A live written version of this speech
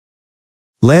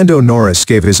Lando Norris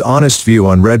gave his honest view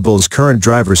on Red Bull's current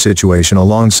driver situation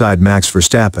alongside Max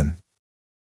Verstappen.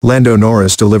 Lando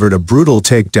Norris delivered a brutal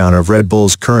takedown of Red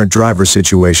Bull's current driver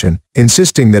situation,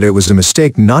 insisting that it was a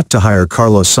mistake not to hire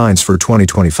Carlos Sainz for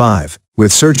 2025, with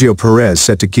Sergio Perez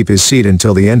set to keep his seat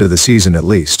until the end of the season at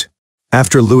least.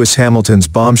 After Lewis Hamilton's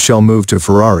bombshell move to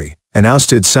Ferrari, an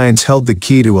ousted Sainz held the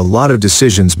key to a lot of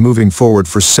decisions moving forward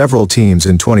for several teams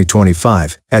in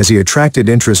 2025, as he attracted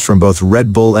interest from both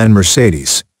Red Bull and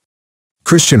Mercedes.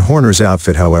 Christian Horner's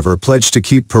outfit, however, pledged to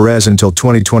keep Perez until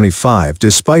 2025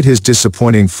 despite his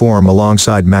disappointing form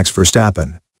alongside Max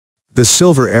Verstappen. The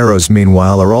Silver Arrows,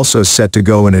 meanwhile, are also set to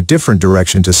go in a different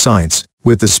direction to Sainz,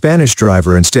 with the Spanish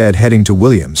driver instead heading to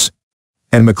Williams.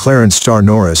 And McLaren star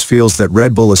Norris feels that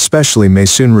Red Bull especially may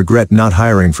soon regret not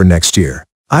hiring for next year.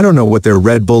 "I don't know what their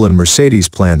Red Bull and Mercedes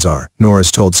plans are,"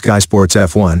 Norris told Sky Sports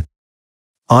F1.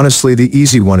 "Honestly, the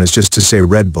easy one is just to say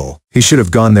Red Bull. He should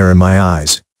have gone there in my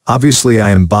eyes. Obviously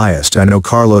I am biased, I know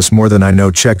Carlos more than I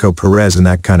know Checo Perez and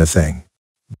that kind of thing.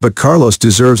 But Carlos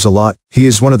deserves a lot, he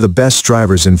is one of the best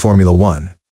drivers in Formula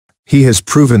 1. He has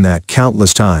proven that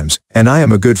countless times, and I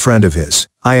am a good friend of his.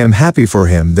 I am happy for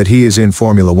him that he is in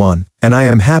Formula 1, and I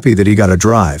am happy that he got a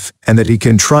drive, and that he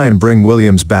can try and bring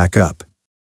Williams back up.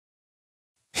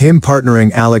 Him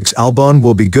partnering Alex Albon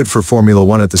will be good for Formula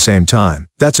 1 at the same time,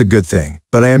 that's a good thing,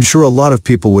 but I am sure a lot of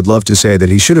people would love to say that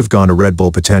he should have gone to Red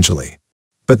Bull potentially.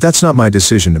 But that's not my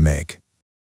decision to make.